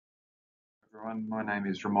Everyone, my name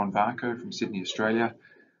is Ramon Varcoe from Sydney, Australia.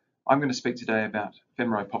 I'm going to speak today about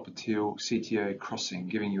femoropopliteal CTO crossing,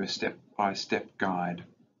 giving you a step-by-step guide.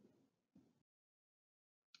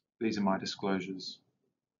 These are my disclosures.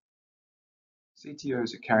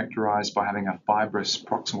 CTOs are characterized by having a fibrous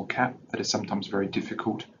proximal cap that is sometimes very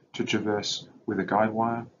difficult to traverse with a guide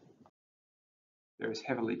wire. There is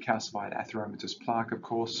heavily calcified atheromatous plaque, of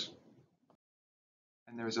course,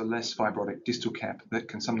 and there is a less fibrotic distal cap that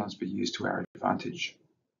can sometimes be used to our advantage.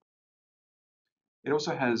 It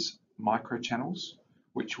also has microchannels,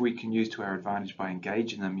 which we can use to our advantage by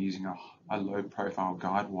engaging them using a low-profile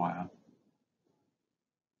guide wire.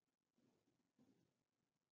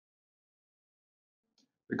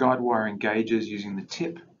 The guide wire engages using the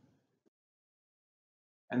tip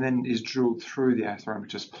and then is drilled through the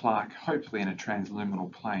atheromatous plaque, hopefully in a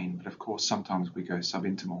transluminal plane, but of course sometimes we go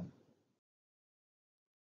subintimal.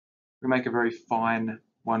 We make a very fine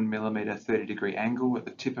 1 mm 30-degree angle at the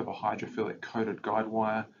tip of a hydrophilic coated guide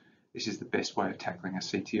wire. This is the best way of tackling a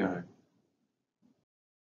CTO.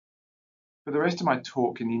 For the rest of my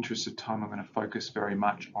talk, in the interest of time, I'm going to focus very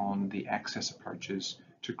much on the access approaches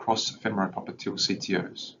to cross femoropopliteal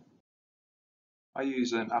CTOs. I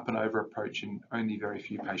use an up and over approach in only very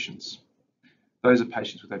few patients. Those are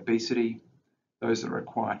patients with obesity, those that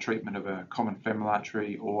require treatment of a common femoral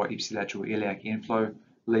artery or ipsilateral iliac inflow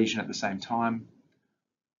lesion at the same time.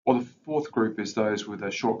 Or the fourth group is those with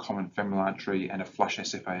a short common femoral artery and a flush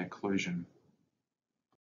SFA occlusion.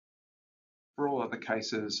 For all other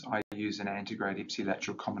cases, I use an antegrade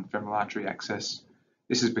ipsilateral common femoral artery access.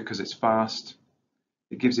 This is because it's fast,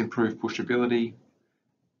 it gives improved pushability,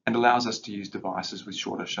 and allows us to use devices with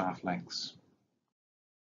shorter shaft lengths.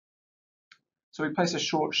 So we place a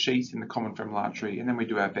short sheath in the common femoral artery and then we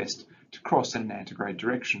do our best to cross in an antegrade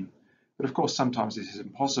direction. But of course, sometimes this is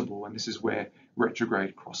impossible, and this is where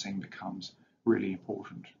retrograde crossing becomes really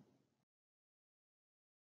important.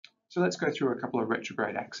 So let's go through a couple of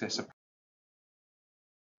retrograde access approaches.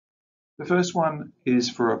 The first one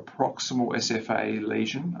is for a proximal SFA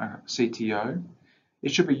lesion, a CTO.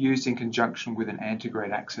 It should be used in conjunction with an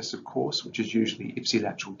antegrade access, of course, which is usually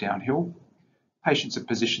ipsilateral downhill. Patients are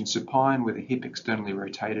positioned supine with the hip externally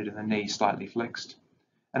rotated and the knee slightly flexed.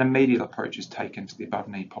 And a medial approach is taken to the above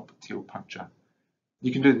knee popliteal puncture.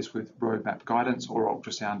 You can do this with roadmap guidance or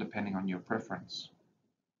ultrasound depending on your preference.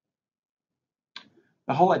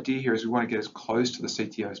 The whole idea here is we want to get as close to the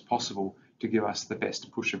CTO as possible to give us the best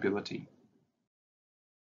pushability.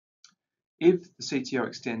 If the CTO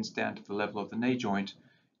extends down to the level of the knee joint,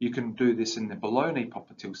 you can do this in the below knee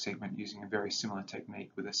popliteal segment using a very similar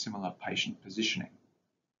technique with a similar patient positioning.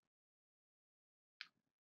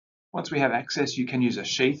 Once we have access, you can use a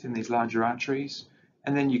sheath in these larger arteries,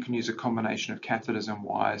 and then you can use a combination of catheters and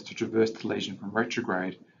wires to traverse the lesion from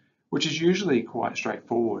retrograde, which is usually quite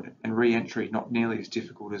straightforward and re-entry not nearly as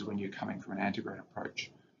difficult as when you're coming from an antegrade approach.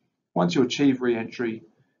 Once you achieve re-entry,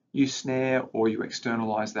 you snare or you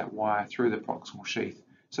externalize that wire through the proximal sheath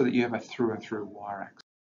so that you have a through and through wire access.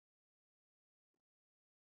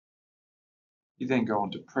 You then go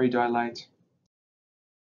on to pre-dilate,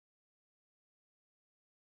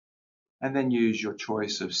 and then use your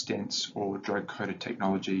choice of stents or drug-coated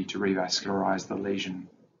technology to revascularize the lesion.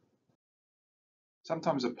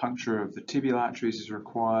 Sometimes a puncture of the tibial arteries is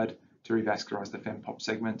required to revascularize the fempop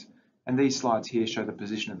segment, and these slides here show the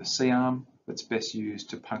position of the C-arm that's best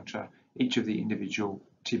used to puncture each of the individual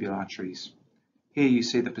tibial arteries. Here you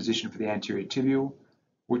see the position for the anterior tibial,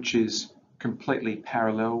 which is completely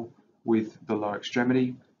parallel with the lower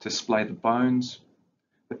extremity to splay the bones.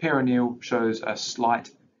 The peroneal shows a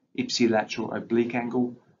slight ipsilateral oblique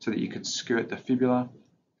angle so that you could skirt the fibula,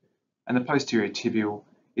 and the posterior tibial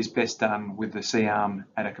is best done with the C-arm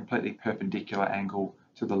at a completely perpendicular angle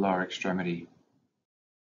to the lower extremity.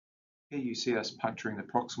 Here you see us puncturing the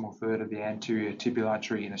proximal third of the anterior tibial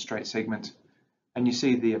artery in a straight segment, and you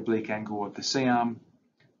see the oblique angle of the C-arm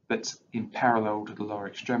that's in parallel to the lower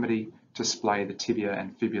extremity to splay the tibia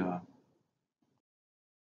and fibula.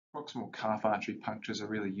 Proximal calf artery punctures are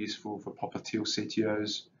really useful for popliteal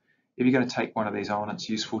CTOs. If you're going to take one of these on, it's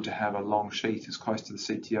useful to have a long sheath as close to the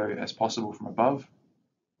CTO as possible from above.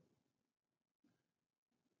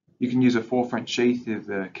 You can use a 4 French sheath if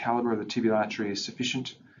the caliber of the tibial artery is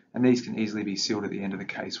sufficient, and these can easily be sealed at the end of the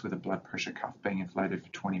case with a blood pressure cuff being inflated for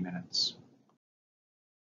 20 minutes.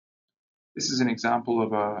 This is an example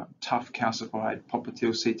of a tough calcified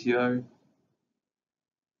popliteal CTO.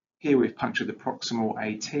 Here we've punctured the proximal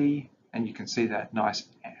AT, and you can see that nice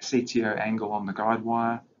CTO angle on the guide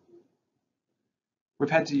wire. We've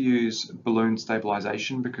had to use balloon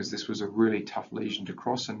stabilization because this was a really tough lesion to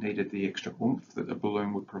cross and needed the extra oomph that the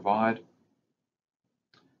balloon would provide.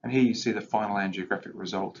 And here you see the final angiographic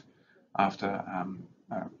result after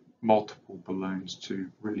multiple balloons to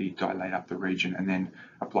really dilate up the region and then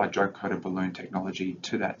apply drug-coated balloon technology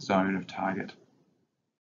to that zone of target.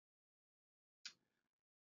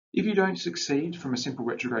 If you don't succeed from a simple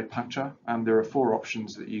retrograde puncture, there are 4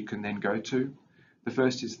 options that you can then go to. The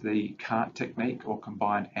first is the CART technique, or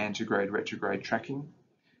combined antegrade-retrograde tracking.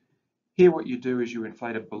 Here what you do is you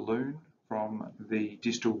inflate a balloon from the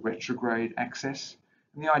distal retrograde axis.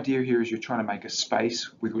 And the idea here is you're trying to make a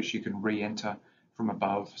space with which you can re-enter from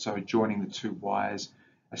above, so joining the 2 wires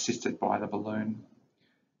assisted by the balloon.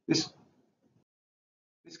 This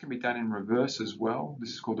can be done in reverse as well.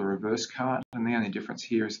 This is called a reverse cart, and the only difference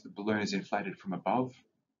here is the balloon is inflated from above.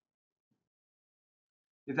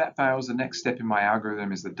 If that fails, the next step in my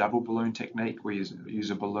algorithm is the double balloon technique. We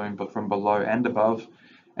use a balloon but from below and above.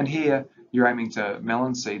 And here you're aiming to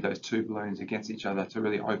melon seed those 2 balloons against each other to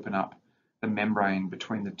really open up the membrane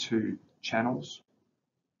between the 2 channels.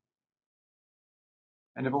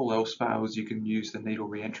 And if all else fails, you can use the needle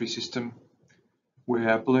re-entry system, where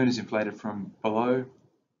a balloon is inflated from below,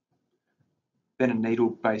 then a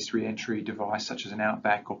needle-based re-entry device such as an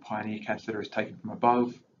Outback or Pioneer catheter is taken from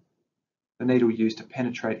above, the needle used to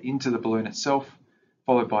penetrate into the balloon itself,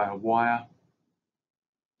 followed by a wire,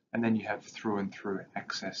 and then you have through and through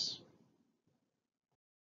access.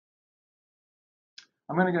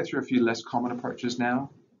 I'm going to go through a few less common approaches now.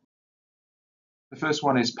 The first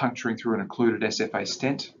one is puncturing through an occluded SFA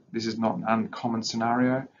stent. This is not an uncommon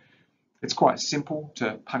scenario. It's quite simple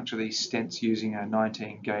to puncture these stents using a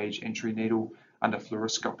 19 gauge entry needle under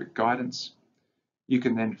fluoroscopic guidance. You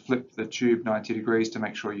can then flip the tube 90 degrees to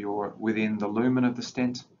make sure you're within the lumen of the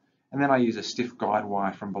stent. And then I use a stiff guide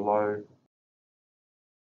wire from below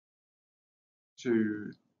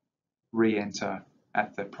to re-enter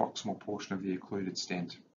at the proximal portion of the occluded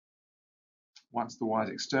stent. Once the wire is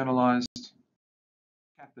externalized,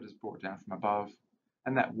 the catheter is brought down from above,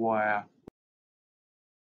 and that wire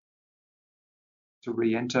to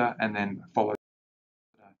re-enter and then follow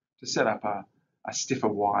to set up a stiffer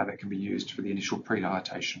wire that can be used for the initial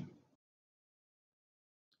predilatation.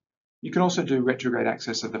 You can also do retrograde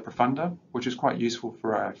access of the profunda, which is quite useful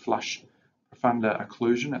for a flush profunda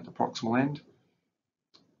occlusion at the proximal end.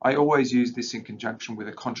 I always use this in conjunction with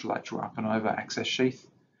a contralateral up and over access sheath,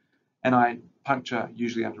 and I puncture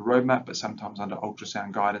usually under roadmap, but sometimes under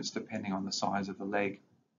ultrasound guidance depending on the size of the leg.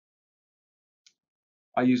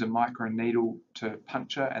 I use a micro needle to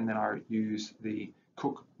puncture, and then I use the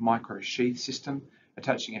Cook micro sheath system,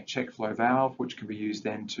 attaching a check flow valve, which can be used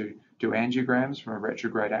then to do angiograms from a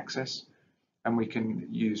retrograde access. And we can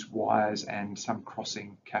use wires and some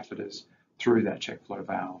crossing catheters through that check flow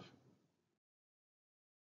valve.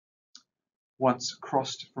 Once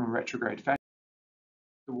crossed from a retrograde fashion,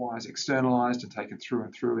 the wire is externalized and taken through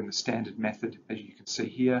and through in the standard method, as you can see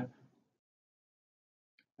here.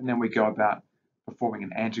 And then we go about performing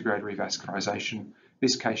an antegrade revascularization.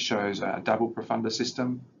 This case shows a double profunda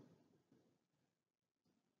system.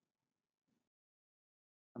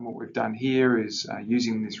 And what we've done here is,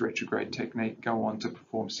 using this retrograde technique, go on to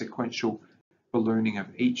perform sequential ballooning of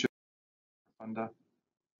each of the profunda.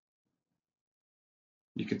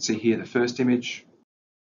 You can see here the first image,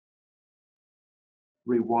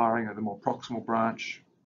 rewiring of the more proximal branch,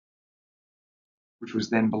 which was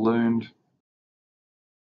then ballooned,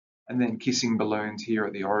 and then kissing balloons here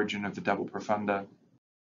at the origin of the double profunda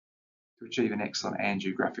to achieve an excellent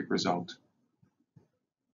angiographic result.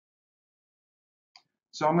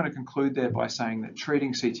 So I'm going to conclude there by saying that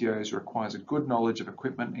treating CTOs requires a good knowledge of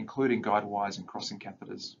equipment, including guide wires and crossing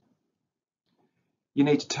catheters. You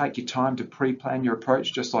need to take your time to pre-plan your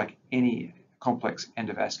approach, just like any complex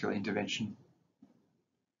endovascular intervention.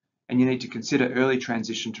 And you need to consider early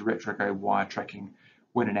transition to retrograde wire tracking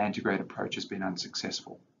when an antegrade approach has been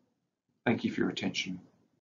unsuccessful. Thank you for your attention.